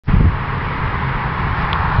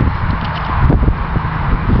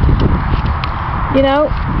You know,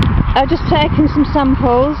 I've just taken some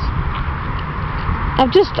samples.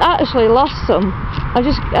 I've just actually lost some. I've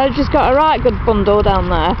just got a right good bundle down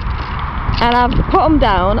there, and I've put them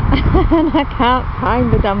down and I can't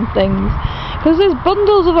find the damn things because there's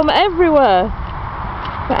bundles of them everywhere.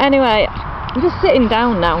 But anyway, I'm just sitting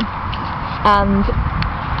down now, and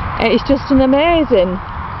it's just an amazing,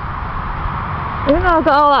 even though I've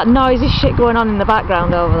got all that noisy shit going on in the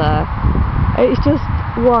background over there, it's just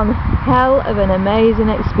one hell of an amazing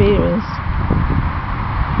experience.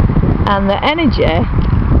 And the energy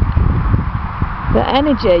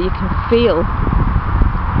you can feel,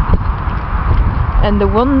 and the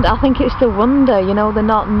wonder, I think it's the wonder, you know, the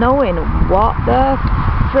not knowing what the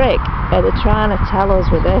frick are they trying to tell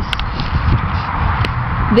us with this.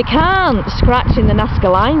 They can't scratch in the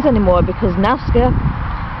Nazca lines anymore because Nazca,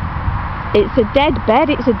 it's a dead bed,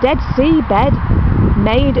 it's a dead sea bed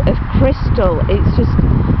made of crystal.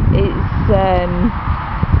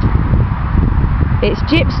 It's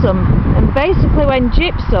gypsum, and basically when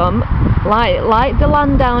gypsum, like the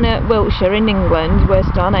land down at Wiltshire in England where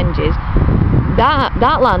Stonehenge is,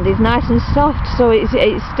 that land is nice and soft, so it's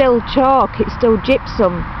still chalk, it's still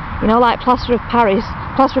gypsum, you know, like plaster of Paris.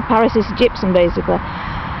 Plaster of Paris is gypsum basically,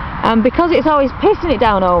 and because it's always pissing it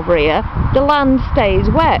down over here, the land stays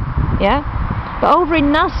wet, yeah. But over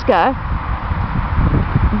in Nazca,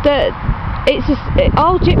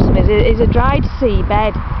 all gypsum is a dried sea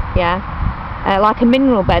bed, yeah. Like a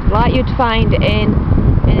mineral bed, like you'd find in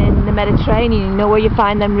the Mediterranean, you know, where you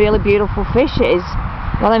find them really beautiful fishes.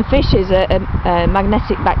 Well, them fishes are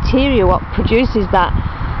magnetic bacteria what produces that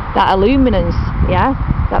luminance, yeah,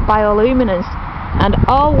 that bioluminescence. And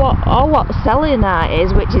all what selenite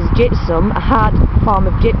is, which is gypsum, a hard form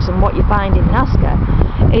of gypsum, what you find in Nazca,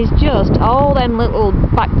 is just all them little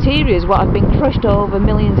bacteria what have been crushed over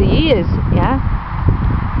millions of years, yeah.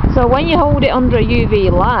 So when you hold it under a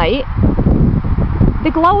UV light,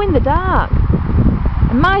 they glow in the dark.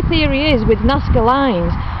 And my theory is, with Nazca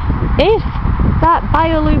lines, if that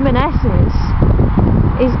bioluminescence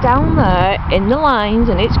is down there in the lines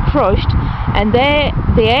and it's crushed, and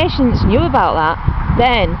the ancients knew about that,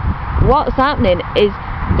 then what's happening is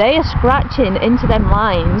they are scratching into them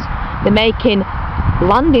lines, they're making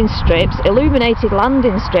landing strips, illuminated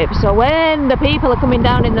landing strips, so when the people are coming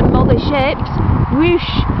down in the motherships, whoosh,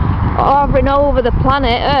 hovering over the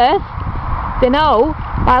planet Earth, they know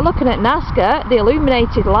by looking at Nazca, the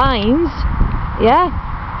illuminated lines, yeah,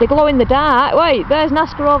 they glow in the dark. Wait, there's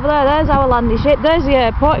Nazca over there, there's our landing ship, there's the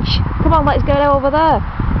airport, come on, let's go over there.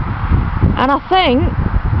 And I think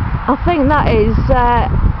that is,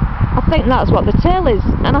 I think that's what the tale is,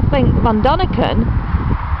 and I think Van Doniken,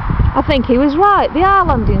 I think he was right, they are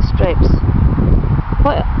landing strips.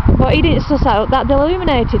 But he didn't suss out that they're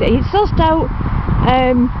illuminated. He sussed out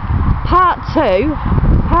part 2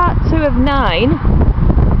 of 9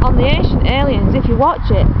 on the ancient aliens. If you watch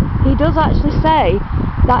it, he does actually say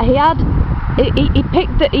that he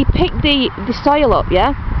picked the soil up,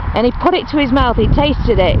 yeah, and he put it to his mouth, he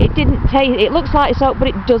tasted it, it didn't taste, it looks like salt but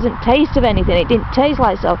it doesn't taste of anything, it didn't taste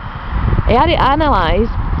like salt. He had it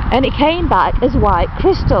analysed and it came back as white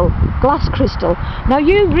crystal, glass crystal. Now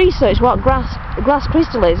you research what glass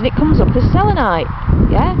crystal is and it comes up as selenite,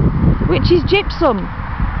 yeah, which is gypsum.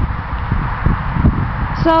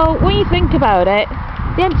 So when you think about it,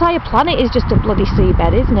 the entire planet is just a bloody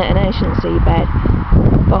seabed, isn't it? An ancient seabed.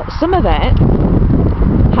 But some of it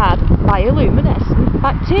had bioluminescent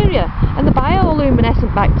bacteria, and the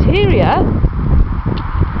bioluminescent bacteria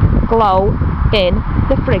glow in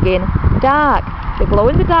the friggin' dark. They glow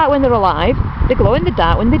in the dark when they're alive, they glow in the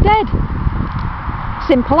dark when they're dead.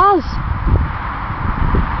 Simple as.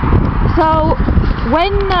 So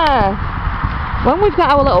when we've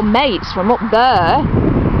got our little mates from up there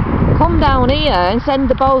come down here and send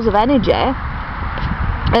the balls of energy,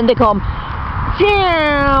 and they come, you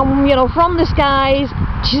know, from the skies,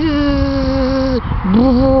 you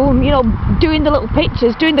know, doing the little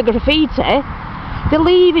pictures, doing the graffiti, they're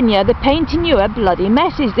leaving you, they're painting you a bloody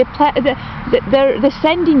message, they're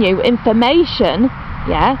sending you information,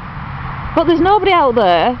 yeah, but there's nobody out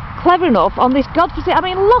there clever enough on this godforsaken, I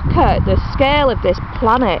mean, look at the scale of this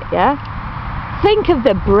planet, yeah. Think of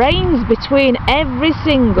the brains between every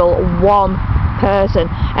single one person,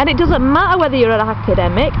 and it doesn't matter whether you're an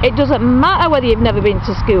academic, it doesn't matter whether you've never been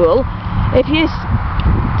to school. If you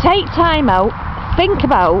take time out, think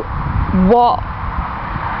about what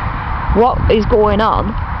is going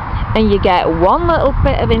on, and you get one little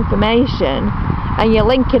bit of information and you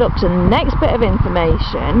link it up to the next bit of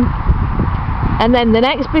information and then the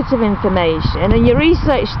next bit of information, and you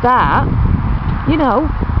research that, you know,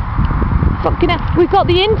 fucking hell. We've got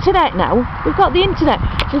the internet now. We've got the internet.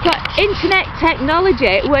 We've got internet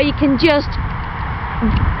technology where you can just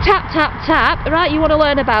tap, tap, tap. Right, you want to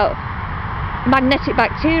learn about magnetic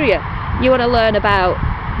bacteria. You want to learn about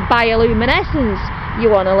bioluminescence. You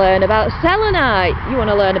want to learn about selenite. You want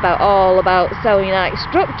to learn about all about selenite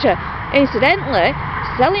structure. Incidentally,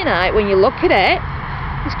 selenite, when you look at it,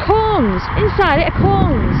 it's cones. Inside it are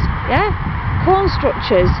cones. Yeah? Cone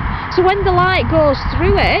structures. So when the light goes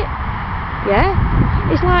through it, yeah,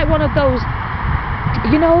 it's like one of those,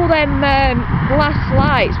 you know, them glass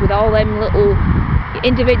lights with all them little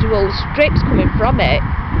individual strips coming from it.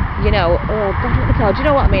 You know, oh God, what they call? Do you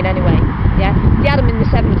know what I mean? Anyway, yeah, they had them in the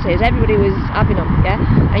 70s. Everybody was having them, yeah.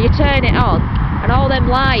 And you turn it on, and all them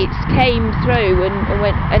lights came through,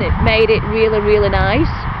 and it made it really, really nice.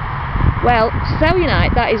 Well,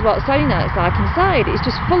 selenite, that is what selenite's like inside. It's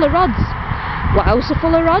just full of rods. What else are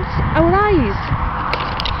full of rods? Our eyes.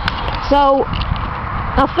 So,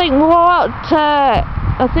 I think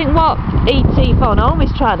what E.T. Phone Home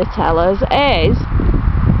is trying to tell us is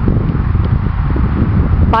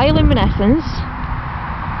bioluminescence,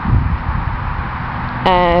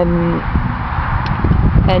 and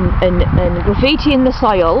graffiti in the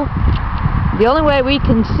soil. The only way we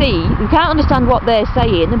can see, we can't understand what they're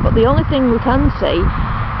saying, but the only thing we can see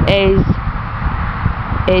is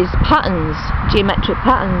patterns, geometric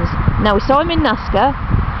patterns. Now, we saw them in Nazca.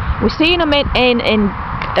 We've seen them in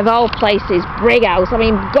of all places, Brighouse. I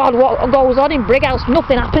mean, God, what goes on in Brighouse?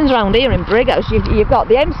 Nothing happens around here in Brighouse. You've got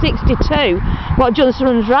the M62, what just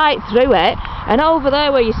runs right through it, and over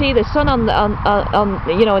there where you see the sun on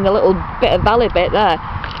you know, in the little bit of valley bit there,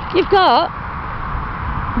 you've got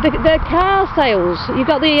the car sales. You've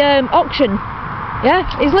got the auction. Yeah,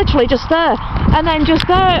 it's literally just there. And then just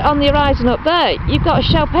there on the horizon up there, you've got a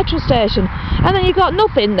Shell petrol station. And then you've got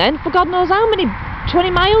nothing then for God knows how many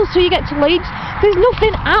 20 miles till you get to Leeds. There's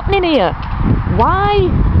nothing happening here. Why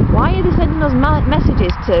are they sending us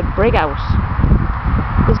messages to Brighouse?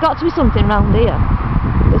 There's got to be something round here.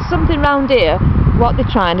 There's something round here, what they're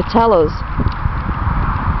trying to tell us.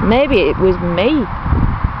 Maybe it was me.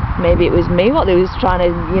 Maybe it was me what they was trying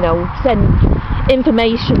to, you know, send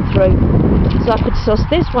information through, so I could suss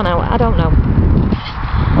this one out. I don't know.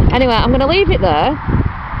 Anyway, I'm going to leave it there,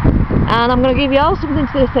 and I'm going to give you all something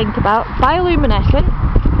to think about. Bioluminescent,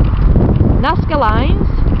 Nazca lines,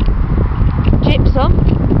 gypsum,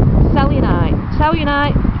 selenite.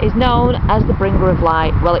 Selenite is known as the bringer of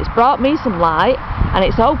light. Well, it's brought me some light, and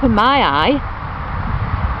it's opened my eye,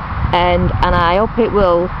 and I hope it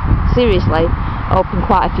will seriously open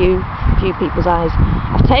quite a few people's eyes.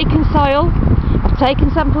 I've taken soil, I've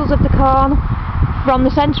taken samples of the corn from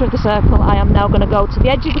the centre of the circle. I am now going to go to the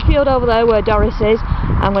edge of the field over there where Doris is.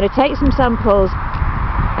 I'm going to take some samples,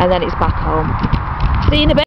 and then it's back home. See you in a bit.